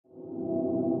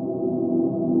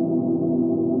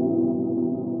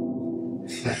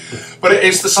But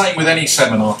it's the same with any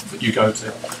seminar that you go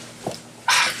to.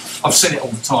 I've seen it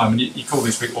all the time, and you call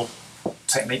these people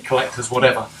technique collectors,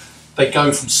 whatever. They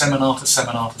go from seminar to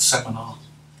seminar to seminar.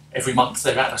 Every month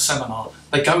they're at a seminar.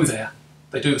 They go there,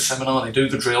 they do the seminar, they do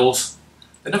the drills.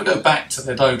 They never go back to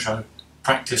their dojo,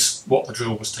 practice what the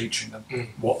drill was teaching them,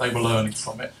 what they were learning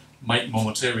from it, make more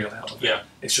material out of it. Yeah.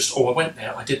 It's just, oh, I went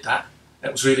there, I did that,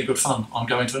 it was really good fun. I'm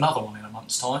going to another one in a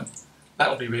month's time.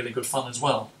 That'll be really good fun as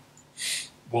well.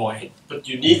 Why? But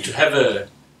you need to have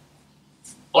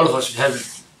all of us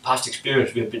have past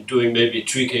experience. We have been doing maybe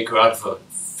 3K karate for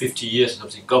 50 years or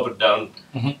something, gobbled down.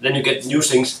 Then you get new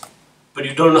things, but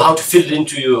you don't know how to fit it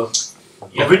into your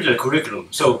original curriculum.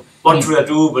 So what do I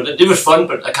do? But it was fun,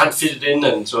 but I can't fit it in,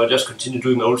 and so I just continue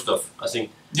doing my old stuff. I think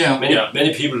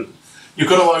many people. You've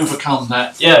got to overcome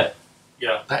that.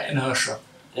 That inertia.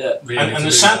 Yeah. Really and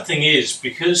the sad thing is,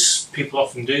 because people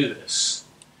often do this,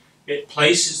 it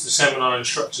places the seminar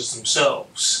instructors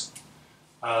themselves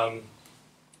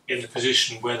in the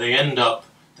position where they end up.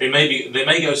 They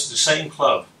may go to the same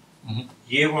club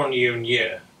year on year and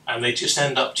year, and they just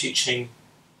end up teaching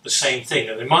the same thing,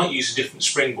 and they might use a different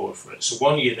springboard for it. So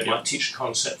one year they might teach a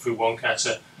concept through one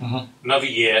kata, another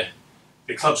year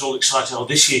the club's all excited, oh,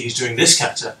 this year he's doing this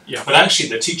kata, but actually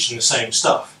they're teaching the same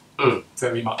stuff.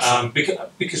 Very much.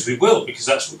 Because we will, because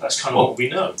that's kind of what we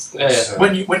know.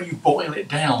 When you boil it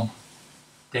down,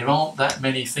 there aren't that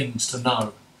many things to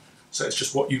know. So it's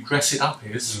just what you dress it up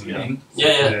as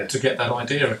to get that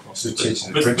idea across. But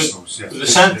the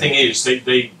sad thing is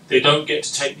they don't get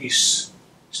to take these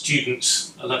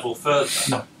students a level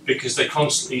further because they're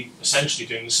constantly essentially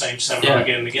doing the same seminar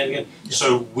again and again and again.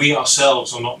 So we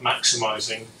ourselves are not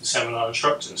maximising the seminar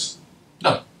instructors.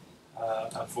 No.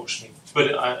 Unfortunately.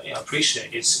 But I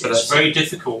appreciate it. It's very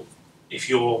difficult if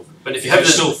you're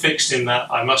still fixed in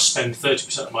that I must spend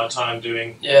 30% of my time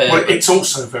doing... Well, it's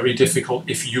also very difficult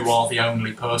if you are the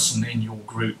only person in your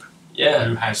group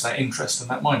who has that interest and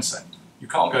that mindset. You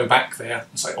can't go back there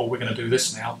and say, oh, we're going to do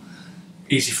this now.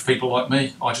 Easy for people like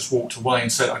me. I just walked away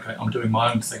and said, okay, I'm doing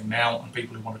my own thing now, and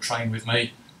people who want to train with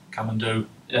me, come and do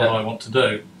what I want to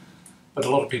do. But a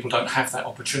lot of people don't have that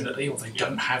opportunity, or they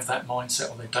don't have that mindset,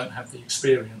 or they don't have the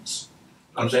experience.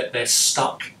 And they're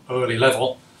stuck early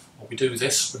level. Well, we do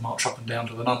this, we march up and down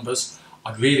to the numbers.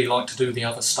 I'd really like to do the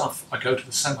other stuff. I go to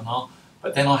the seminar,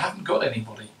 but then I haven't got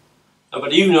anybody. No,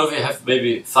 but even if you have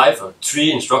maybe 5 or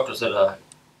 3 instructors that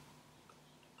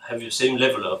have the same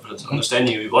level of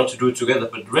understanding, we want to do it together,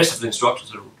 but the rest of the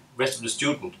instructors, the rest of the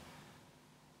student,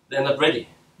 they're not ready.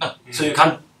 No. So you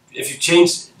can't, if you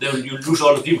change, you lose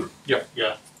all the people.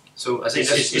 Yeah. So I think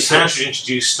it's hard to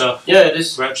introduce stuff it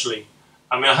is. gradually.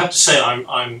 I mean, I have to say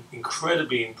I'm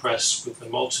incredibly impressed with the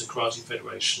Malta Karate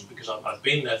Federation, because I've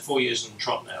been there 4 years on the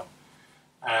trot now,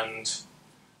 and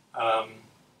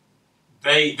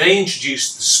they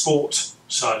introduced the sport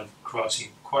side of karate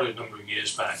quite a number of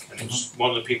years back, and it was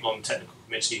one of the people on the technical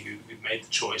committee who made the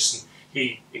choice, and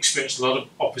he experienced a lot of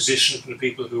opposition from the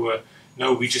people who were,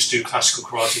 no, we just do classical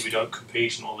karate, we don't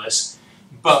compete and all this,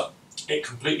 but it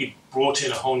completely brought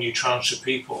in a whole new tranche of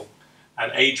people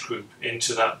and age group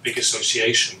into that big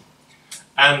association,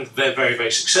 and they're very,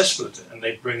 very successful at it, and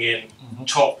they bring in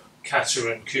top kata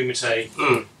and kumite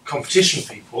competition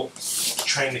people to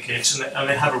train the kids, and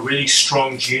they have a really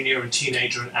strong junior and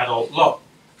teenager and adult lot.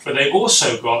 But they've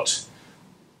also got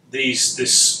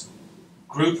this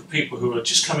group of people who are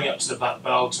just coming up to the black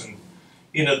belt, and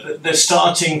they're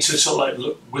starting to sort of like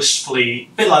look wistfully,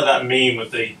 a bit like that meme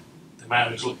of the man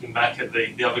who's looking back at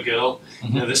the other girl.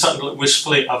 They're starting to look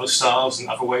wistfully at other styles and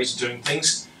other ways of doing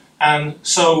things. And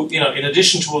so, in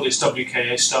addition to all this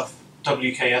WKF stuff,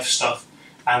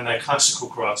 and their classical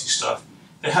karate stuff,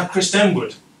 they have Chris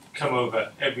Denwood come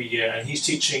over every year, and he's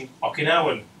teaching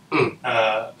Okinawan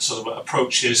sort of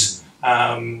approaches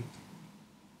to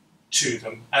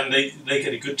them, and they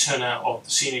get a good turnout of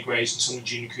the senior grades and some of the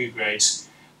junior coup grades,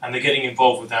 and they're getting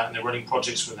involved with that, and they're running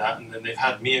projects with that, and then they've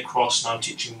had me across, and I'm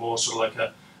teaching more sort of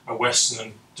like a Western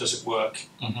and does it work?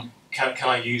 Can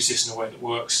I use this in a way that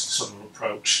works sort of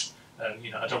approach? And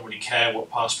I don't really care what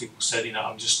past people said,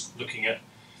 I'm just looking at,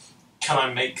 can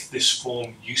I make this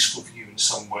form useful for you in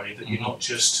some way, that you're not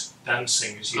just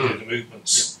dancing as you do the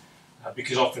movements?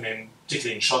 Because often,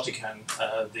 particularly in Shotokan,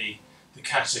 the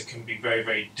kata can be very,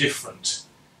 very different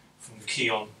from the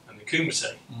Kion and the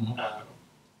Kumite.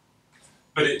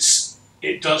 But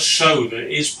it does show that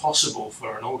it is possible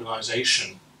for an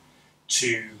organisation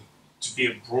to be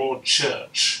a broad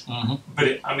church. But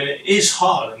it is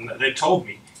hard, and they told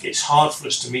me it's hard for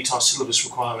us to meet our syllabus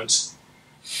requirements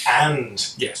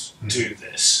and do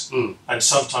this. And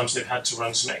sometimes they've had to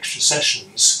run some extra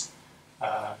sessions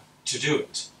to do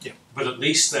it. Yeah. But at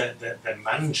least they're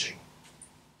managing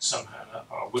somehow.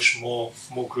 I wish more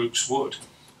groups would.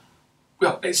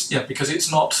 Well, because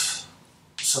it's not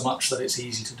so much that it's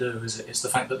easy to do, is it? It's the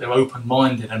fact that they're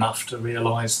open-minded enough to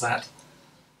realise that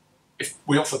if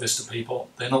we offer this to people,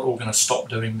 they're not all going to stop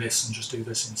doing this and just do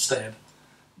this instead.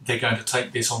 They're going to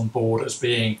take this on board as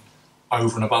being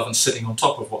over and above and sitting on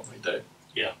top of what they do.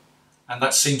 Yeah. And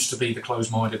that seems to be the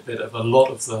closed-minded bit of a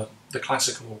lot of the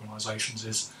classical organisations,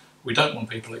 is we don't want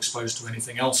people exposed to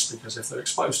anything else, because if they're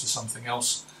exposed to something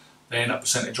else, then a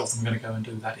percentage of them are going to go and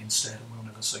do that instead, and we'll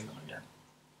never see them again.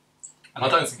 And I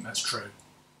don't think that's true,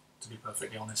 to be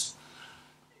perfectly honest.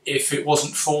 If it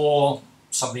wasn't for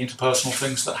some of the interpersonal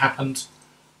things that happened,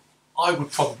 I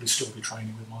would probably still be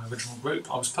training with my original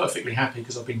group. I was perfectly happy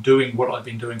because I've been doing what I've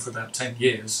been doing for about 10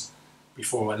 years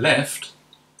before I left,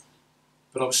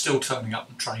 but I was still turning up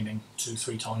and training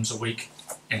 2-3 times a week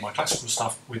in my classical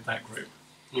stuff with that group.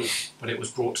 But it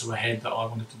was brought to a head that I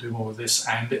wanted to do more of this,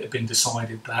 and it had been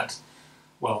decided that,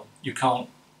 well, you can't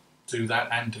do that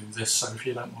and do this, so if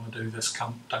you don't want to do this,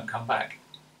 don't come back.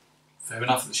 Fair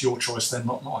enough, it's your choice then,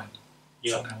 not mine.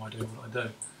 Yeah. So now I do what I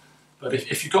do. But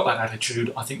if you've got that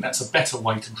attitude, I think that's a better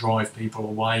way to drive people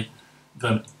away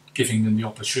than giving them the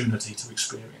opportunity to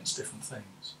experience different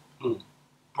things.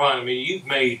 Brian, I mean, you've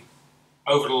made,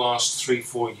 over the last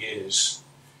 3-4 years,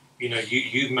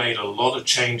 you've made a lot of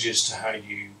changes to how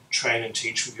you train and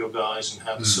teach with your guys and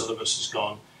how the syllabus has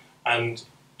gone. And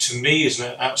to me, as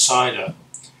an outsider,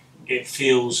 it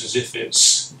feels as if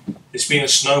it's been a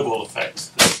snowball effect.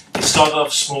 It started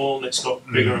off small and it's got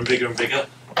bigger and bigger and bigger.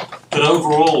 But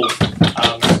overall,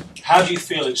 how do you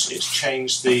feel it's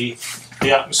changed the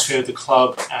atmosphere of the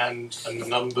club and the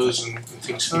numbers and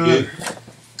things for you?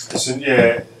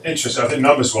 Yeah, interesting. I think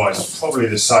numbers-wise, it's probably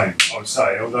the same, I would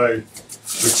say. Although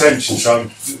retention, so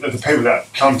the people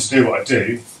that come to do what I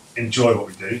do enjoy what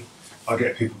we do. I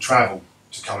get people travel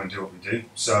to come and do what we do.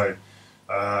 So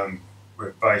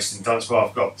we're based in Dunstable.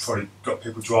 I've probably got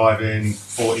people driving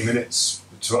 40 minutes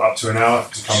to up to an hour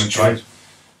to come and train.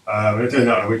 We're doing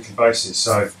that on a weekly basis.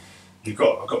 So I've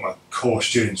got my core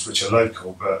students which are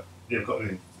local, but you've got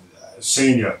the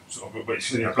senior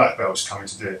black belts coming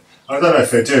to do it. I don't know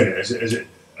if they're doing it. Is it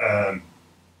a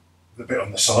bit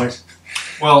on the side?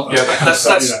 Well, yeah,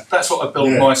 that's what I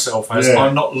built myself as. Yeah.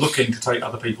 I'm not looking to take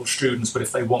other people's students, but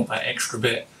if they want that extra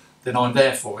bit, then I'm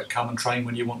there for it. Come and train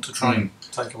when you want to train.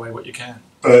 Take away what you can.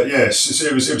 But yes,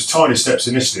 it was tiny steps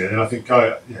initially, and then I think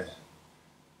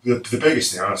the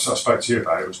biggest thing I spoke to you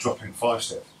about it was dropping 5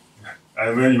 steps.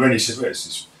 And when you said, well, it's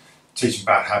just teaching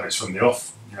bad habits from the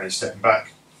off, you're stepping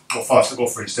back, or 5 steps or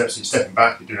 3 steps, and you're stepping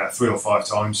back, you're doing that 3 or 5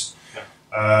 times,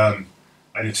 and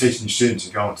you're teaching your students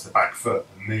to go onto the back foot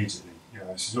immediately.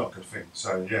 This is not a good thing.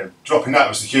 So yeah, dropping that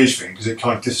was the huge thing, because it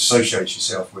kind of disassociates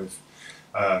yourself with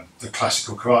the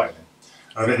classical karate.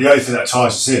 I think the only thing that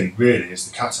ties us in really is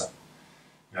the kata.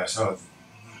 So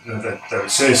they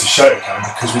would say it's a Shotokan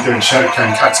because we're doing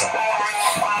Shotokan kata,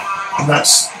 and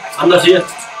that's. I'm not here.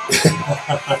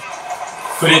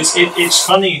 But it's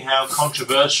funny how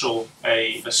controversial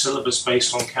a syllabus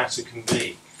based on kata can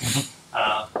be,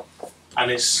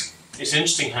 and it's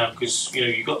interesting how, because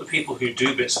you've got the people who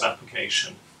do bits of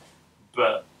application,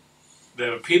 but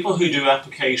there are people who do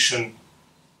application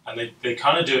and they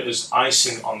kind of do it as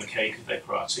icing on the cake of their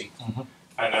karate,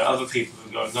 and there are other people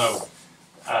who go, no,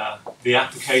 the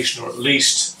application, or at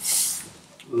least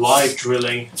live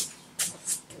drilling,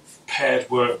 paired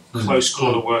work, close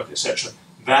quarter work, etc.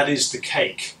 That is the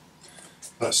cake.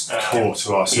 That's core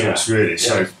to our syllabus, really.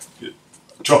 So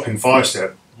dropping 5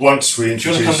 step. Once we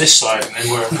introduce. Do you want to come this side, and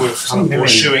then we're kind of more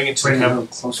shooing into the camera.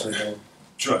 Closer there.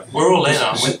 We're all in,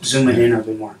 aren't we? Zoom it in a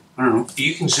bit more. I don't know.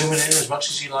 You can zoom it in as much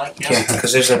as you like. Yeah,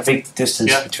 because there's a big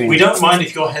distance between. We don't mind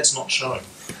if your head's not showing.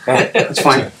 Yeah, that's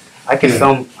fine. I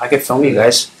can film you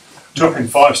guys. Dropping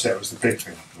 5 step was the big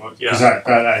thing, because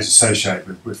that is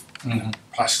associated with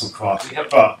classical karate.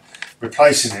 But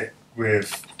replacing it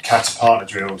with kata partner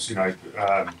drills,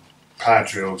 pad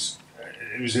drills.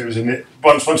 It was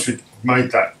once we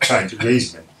made that change, it was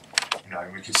easy.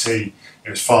 We could see it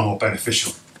was far more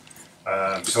beneficial.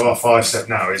 So our 5 step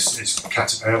now is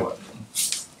kata pair work,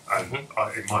 and in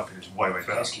my opinion, it's way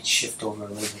better. I can shift over a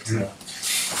little bit.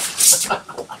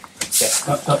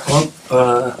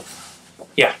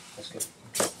 Yeah, that's good.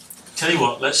 Tell you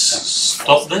what, let's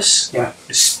stop this. Yeah.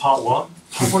 This is part 1.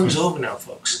 Part 1 is over now,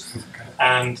 folks,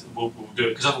 and we'll do it,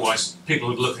 because otherwise people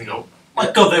would look and go,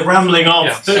 my God, they're rambling on.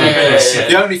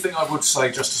 The only thing I would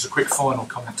say, just as a quick final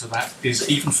comment to that, is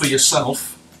even for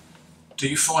yourself, do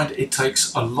you find it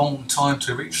takes a long time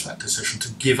to reach that decision,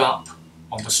 to give up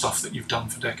on the stuff that you've done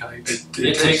for decades.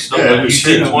 It takes yeah, You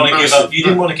didn't want to give up. You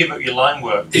didn't want to give up your line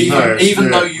work.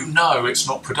 Even though you know it's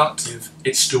not productive,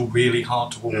 it's still really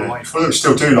hard to walk away from. Well, we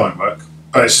still do line work,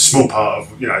 but it's a small part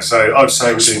of, you know, so I'd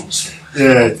say we do,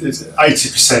 it's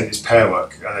 80% is pair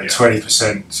work and then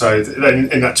 20%, so then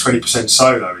in that 20%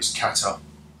 solo is kata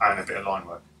and a bit of line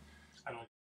work.